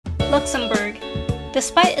Luxembourg.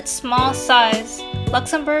 Despite its small size,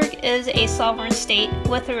 Luxembourg is a sovereign state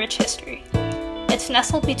with a rich history. It's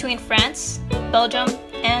nestled between France, Belgium,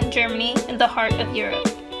 and Germany in the heart of Europe.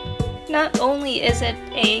 Not only is it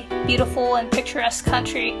a beautiful and picturesque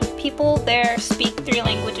country, people there speak 3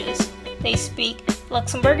 languages. They speak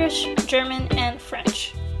Luxembourgish, German, and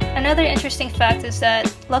French. Another interesting fact is that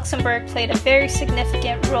Luxembourg played a very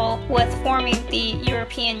significant role with forming the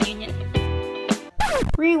European Union.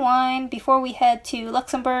 Rewind, before we head to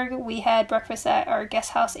Luxembourg, we had breakfast at our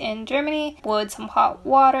guest house in Germany, boiled some hot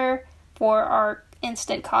water for our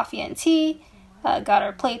instant coffee and tea, got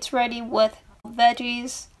our plates ready with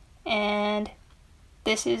veggies, and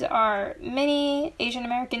this is our mini Asian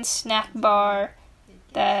American snack bar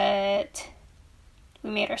that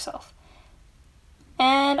we made ourselves.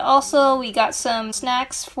 And also we got some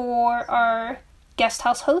snacks for our guest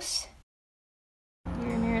house host.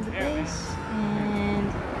 We're near the base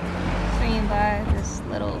and swinging by this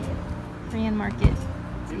little Korean market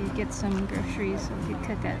to get some groceries so we could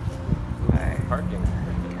cook at our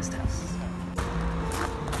guest house.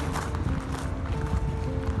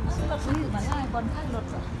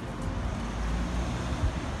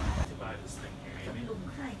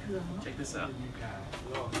 Check this out.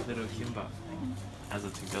 Little kimbap as a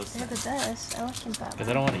to-go snack. They're the best. I like kimbap. Because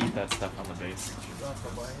I don't want to eat that stuff on the base.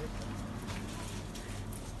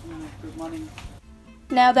 Good morning.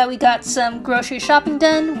 Now that we got some grocery shopping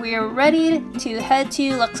done, we're ready to head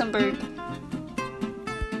to Luxembourg.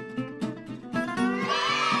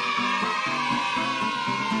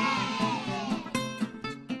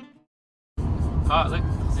 Oh, look,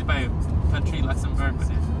 it's by country Luxembourg.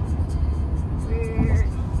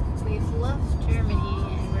 We've left Germany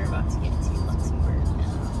and we're about to get to Luxembourg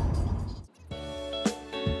now.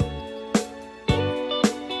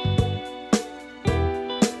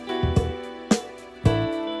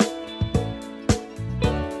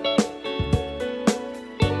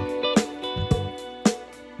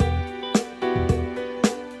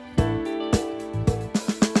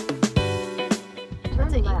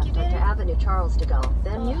 Turn left onto Avenue Charles de Gaulle,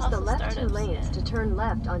 then use the left 2 lanes to turn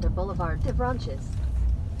left onto Boulevard de Branches.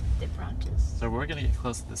 So we're gonna get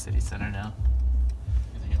close to the city center now.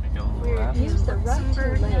 You're gonna go left. Use the right 2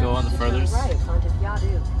 lanes Go on the to furthest. turn right onto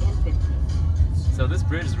Viaduct and 15. So this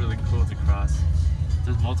bridge is really cool to cross.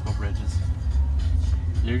 There's multiple bridges.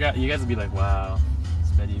 You guys will be like, wow,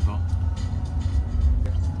 it's medieval.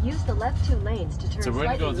 Use the left 2 lanes to turn So we're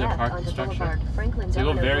gonna go slightly to a left parking onto structure. Boulevard Franklin So go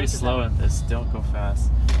Delano very slow Roosevelt. in this, don't go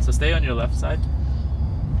fast. So stay on your left side.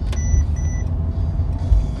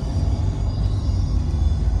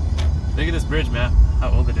 Look at this bridge, Matt,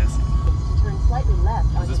 how old it is. Turn slightly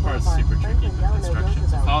left onto This part is Boulevard super tricky Franklin for Delano construction. So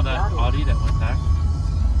Roosevelt. follow that Viaduct. Audi that went back.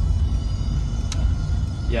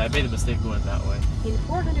 Yeah, I made a mistake going that way. In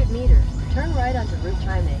 400 meters, turn right onto Route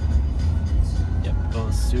Chemin. Yep,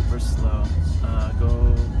 go super slow.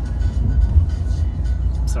 Go.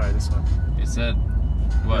 Sorry, this one. He said,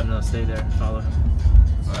 what? No, stay there. Follow him.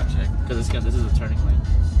 Well, check. Because this is a turning lane.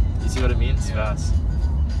 You see what it means? Yeah. Fast.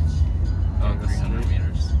 Oh, Okay, go 300 straight.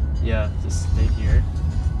 meters. Yeah, just stay here.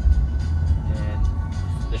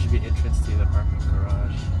 And there should be entrance to the parking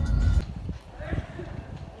garage.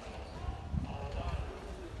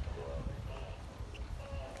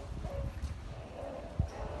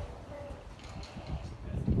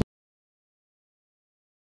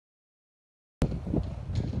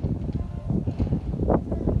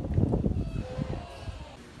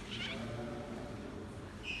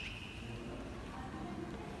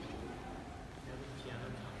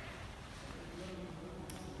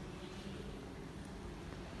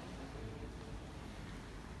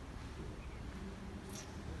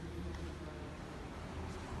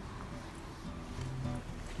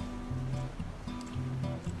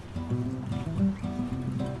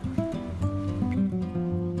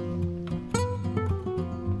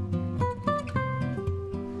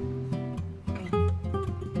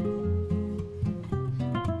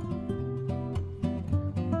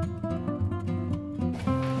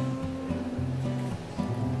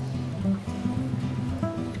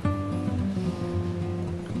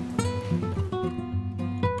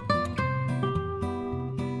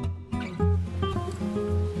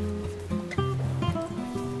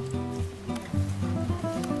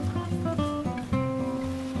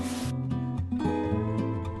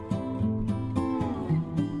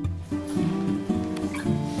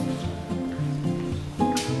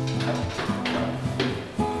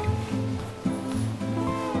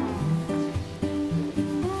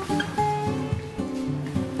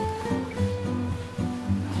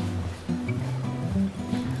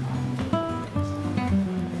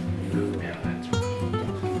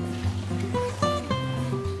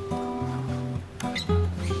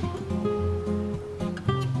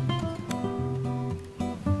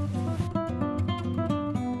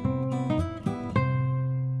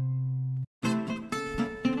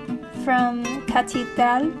 from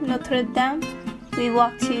Cathédrale Notre-Dame, we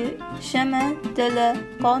walked to Chemin de la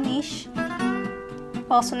Corniche,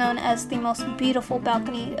 also known as the most beautiful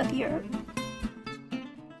balcony of Europe.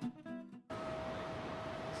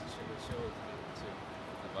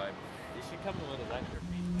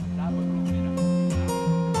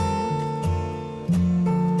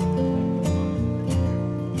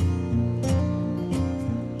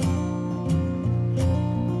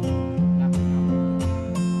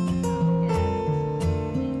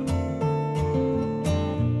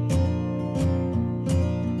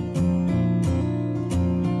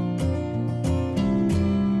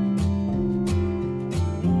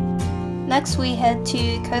 Next, we head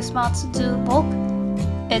to Luxembourg.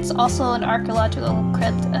 It's also an archaeological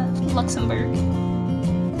crypt of Luxembourg.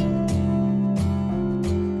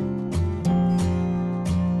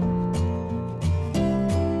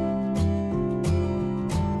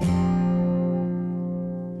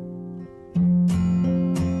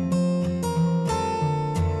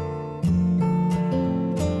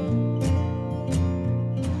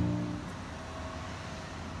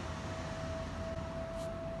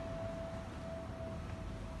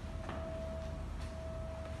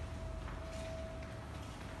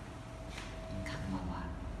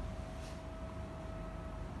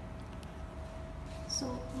 So,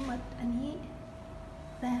 mat ani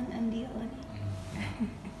dan andi ani.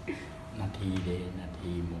 นาทีเดนา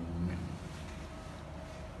ทีโมเมนต์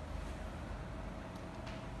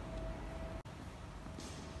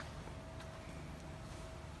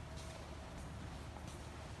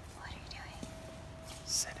What are you doing?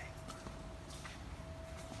 Sitting.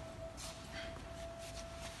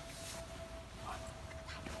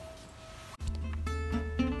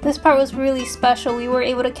 This part was really special. We were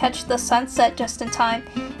able to catch the sunset just in time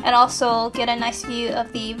and also get a nice view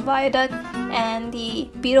of the viaduct and the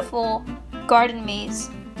beautiful garden maze.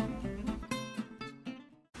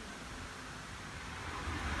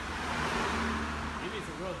 Maybe it's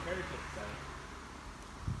a World Heritage Site.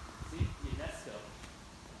 See, UNESCO.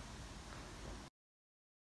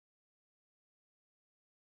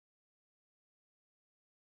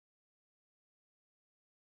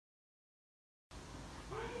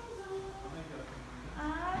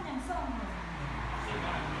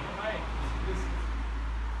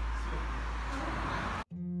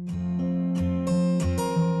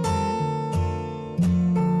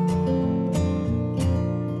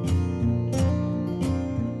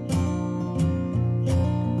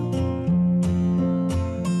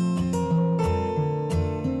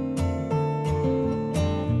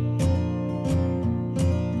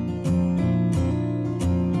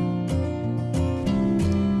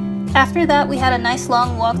 After that, we had a nice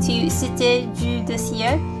long walk to Cité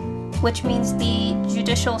Judiciaire, which means the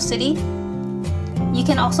judicial city. You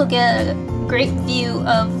can also get a great view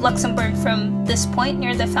of Luxembourg from this point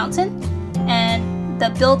near the fountain. And the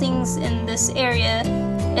buildings in this area,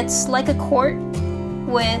 it's like a court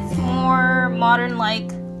with more modern-like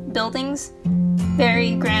buildings.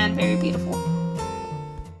 Very grand, very beautiful.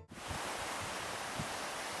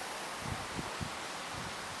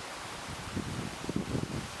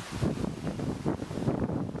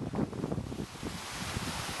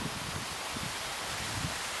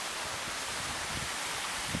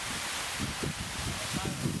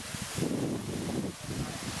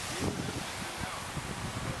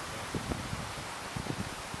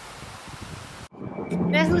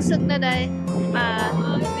 Đã รู้สึกได้ มา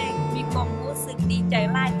มีความรู้สึกดีใจ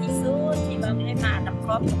มากที่สุดที่ว่าได้มานำค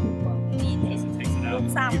รอบครัวนี้ได้ลูก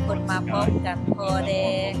3คนมาพร้อมกันพอได้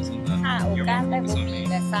ถ้าโอกาสได้บ่มี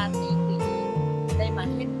และซาติคือได้มา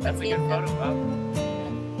เห็นประเทศ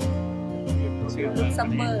ลูกซัม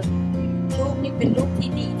เมอร์ลูกนี่เป็นลูกที่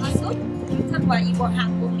ดีที่สุดถ้าว่าอีบ่ฮัก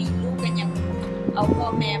บ่มีลูกก็ยังเอาพ่อ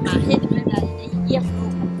แม่มาเฮ็ดให้ได้เยี่ยมลู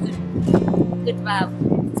กคิดว่า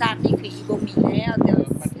ชาตินี้คืออีบ่มีแล้วแต่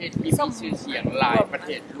ประเทศมีชื่อเสียงหลายประเท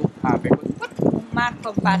ศลูกพาไปมากคว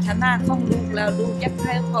ามปรารถนาของลูกแล้วลูกอยากใ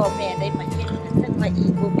ห้พ่อแม่ได้มาเห็นถ้าว่าอี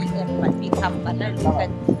บ่มีเงินบ่มีคำว่านั้นลูกก็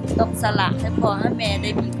ต้องสละให้พ่อให้แม่ได้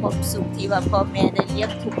มีความสุขที่ว่าพ่อแม่ได้เลี้ยง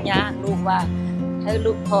ทุกอย่างลูกว่าให้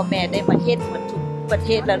ลูกพ่อแม่ได้มาเห็นหมดทุกประเท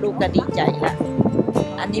ศแล้วลูกก็ดีใจละ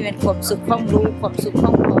อันนี้เป็นความสุขของลูกความสุขข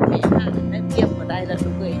องพ่อแม่ได้เปรียบบ่ได้แล้วลู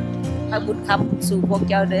กเอ้ยถ้าบุญคำสู่พวก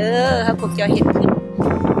เจ้าเด้อถ้าพวกเจ้าเห็นขึ้น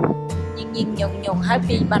ยิ่งยงให้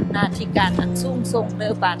ปีบรรณาธิการอันสูงส่งเด้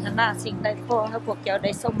อปรารถนาสิ่งใดขอให้พวกเจ้าไ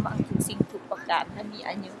ด้สมหวังทุกสิ่งทุกประการให้มี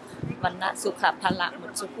อายุวันนะสุขภาละหม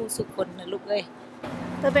ดสุขผู้สุขคนนะลูกเอ้ย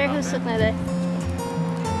ตะเบรู้สึกไงเลย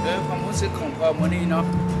ความรู้สึกของพ่อมื้อนี้เนาะ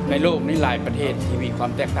ในโลกนี้หลายประเทศที่มีควา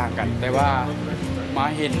มแตกต่างกันแต่ว่า มา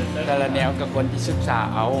เห็นแต่ละแนวกับคนที่ศึกษา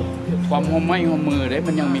เอาความหัวไม้หัวมือได้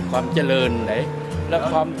มันยังมีความเจริญได้และ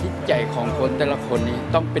ความจิตใจของคนแต่ละคนนี้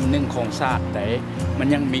ต้องเป็นหนึ่งของชาติได้มัน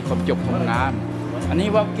ยังมีความจบความงามอันนี้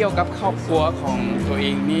ว่าเกี่ยวกับครอบครัวของตัวเอ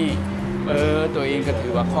งนี่ตัวเองก็ถื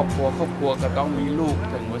อว่าครอบครัวก็ต้องมีลูก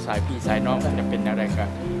ถึงว่าสายพี่สายน้องจะเป็นอะไรกัน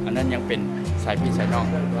อันนั้นยังเป็นสายพี่สายน้อง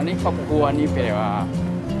อันนี้ครอบครัวนี่แปลว่า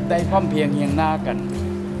ได้พร้อมเพียงเฮียงหน้ากัน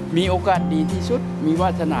มีโอกาสดีที่สุดมีวา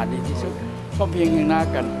สนาดีที่สุดพร้อมเพียงเฮียงหน้า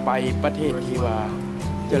กันไปประเทศที่ว่า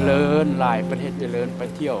เจริญหลายประเทศเจริญไป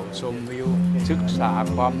เที่ยวชมวิวศึกษา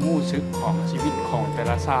ความรู้สึกของชีวิตของแต่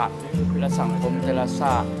ละชาติและสังคมแต่ละช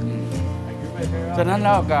าติฉะนั้นแ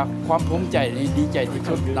ล้วก็ความภูมิใจนี่ดีใจที่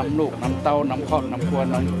สุดนำลูกนำเต้านำครอบนำครัว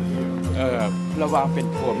นั้นระหว่างเป็น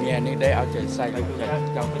ผัวเมียนี่ได้เอาใจใส่ลูก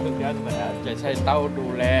ใจใส่เต้าดู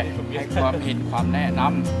แลให้ความเห็นความแนะน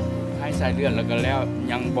ำให้ใส่เลื่อนแล้วก็แล้ว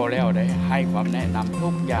ยังบ่แล้วได้ให้ความแนะนำทุ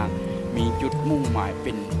กอย่างมีจุดมุ่งหมายเ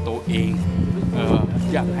ป็นตัวเอง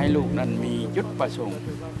อยากให้ลูกนั้นมีจุดประสงค์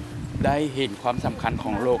ได้เห็นความสำคัญข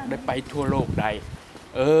องโลกได้ไปทั่วโลกได้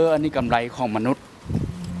อันนี้กำไรของมนุษย์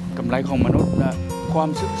นะความ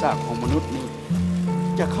ศึกษาของมนุษย์นี่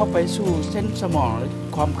จะเข้าไปสู่เส้นสมองและ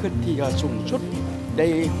ความคิดที่จะสูงสุดได้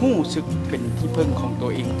รู้สึกเป็นที่พึ่งของตั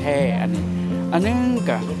วเองแท้อันนึง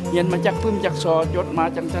ก็เรียนมาจากพึ่งจากซอจดมา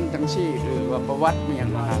จังซั่นจังซี่หรือว่าประวัติมีอย่า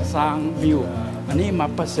งสร้างวิวอันนี้มา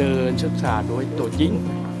ประเสริฐศึกษาโดยตัวจริง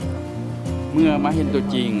เมื่อมาเห็นตัว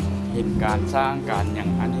จริงเห็นการสร้างการอย่าง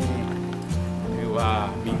อันนี้คือว่า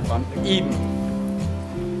มีความอิ่ม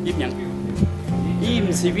อย่างอิ่ม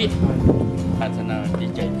ชีวิตอาจารย์ดี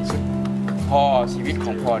ใจที่สุดพ่อชีวิตข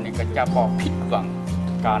องพ่อนี่ก็จะบอกผิดหวัง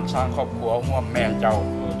การสร้างครอบครัวร่วมแม่เจ้า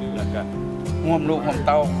แล้วก็ร่วมลูกร่วมเ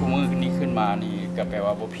ต้าคู่มือนี้ขึ้นมานี่ก็แปลว่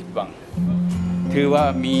าบ่ผิดหวังถือว่า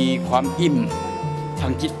มีความอิ่มทา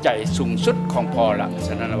งจิตใจสูงสุดของพ่อละฉ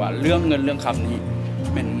ะนั้นว่าเรื่องเงินเรื่องคำนี้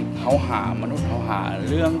เป็นเฮาหามนุษย์เฮาหา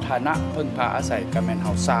เรื่องฐานะเพิ่งพาอาศัยก็แม่นเฮ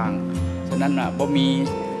าสร้างฉะนั้นน่ะบ่มี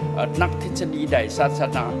นักทฤษฎีใดศา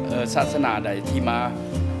สนาใดที่มา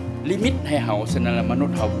ลิมิตให้เฮาฉะนั้นมนุษ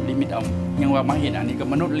ย์เฮาลิมิตเอายังว่ามาเห็นอันนี้ก็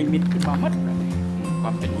มนุษย์ลิมิตขึ้นมาหมดคว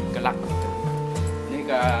ามเป็นเอกลักษณ์นี่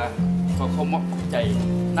ก็เขามอบใจ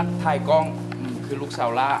นักถ่ายกล้องคือลูกสาว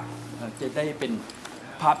ล่าจะได้เป็น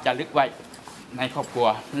ภาพจารึกไว้ในครอบครัว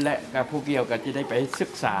และกับผู้เกี่ยวก็จะได้ไปศึ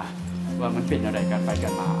กษาว่ามันเป็นอะไรกันไปกั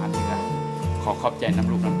นมาอันนี้ก็ขอขอบใจน้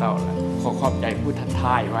ำลูกน้ำเต้าและขอขอบใจผู้ทัดท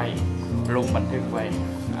ายไว้ลงบันทึกไว้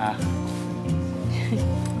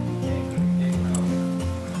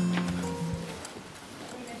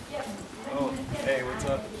Hey, what's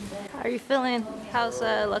up? How are you feeling? How's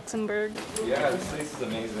Luxembourg? Yeah, this place is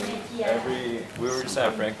amazing. We were just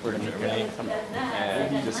at Frankfurt in Germany,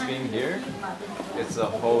 and just being here, it's a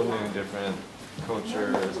whole new different culture,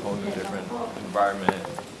 it's a whole new different environment,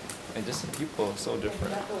 and just the people are so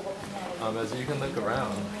different. As you can look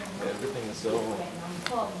around, everything is so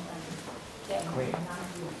clean.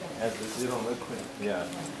 As you don't look clean, yeah.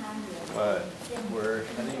 But we're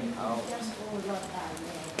heading out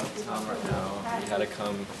uptown right now. We had to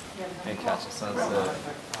come and catch the sunset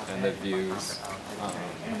and the views.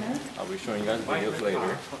 I'll be showing you guys videos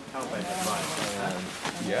later. And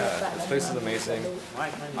yeah, this place is amazing. I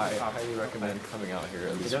highly recommend coming out here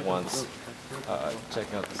at least once,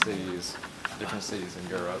 checking out the cities, different cities in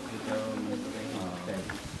Europe.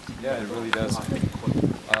 Yeah, it really does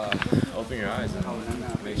open your eyes and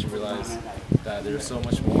makes you realize that there's so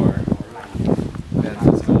much more than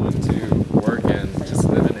just going to work and just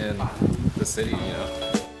living in the city, you know.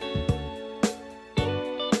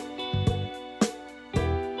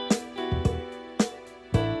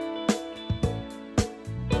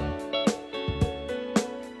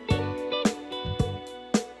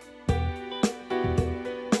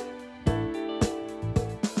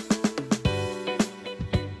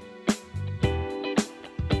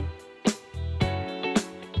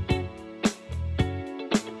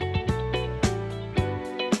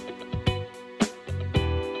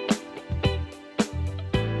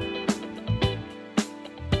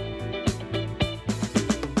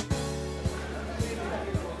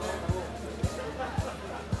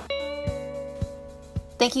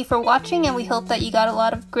 Thank you for watching, and we hope that you got a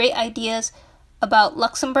lot of great ideas about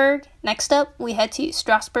Luxembourg. Next up, we head to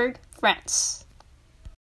Strasbourg, France.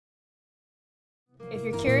 If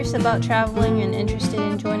you're curious about traveling and interested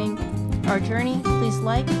in joining our journey, please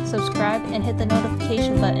like, subscribe, and hit the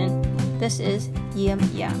notification button. This is Yiem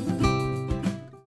Yahm.